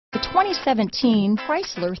2017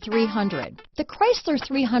 Chrysler 300. The Chrysler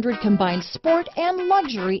 300 combines sport and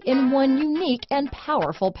luxury in one unique and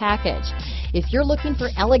powerful package. If you're looking for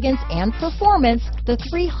elegance and performance, the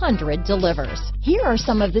 300 delivers. Here are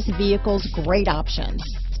some of this vehicle's great options: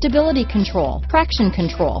 stability control, traction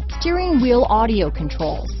control, steering wheel audio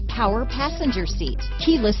controls, power passenger seat,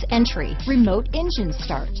 keyless entry, remote engine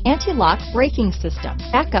start, anti-lock braking system,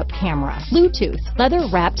 backup camera, Bluetooth,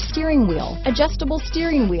 leather-wrapped steering wheel, adjustable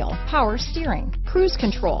steering wheel, power steering, cruise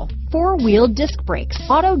control, four-wheel disc brakes,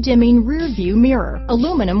 auto-dimming rear-view mirror,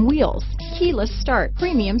 aluminum wheels, keyless start,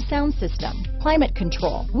 premium sound system, climate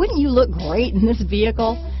control. Wouldn't you look great in this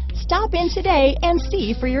vehicle? Stop in today and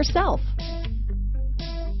see for yourself.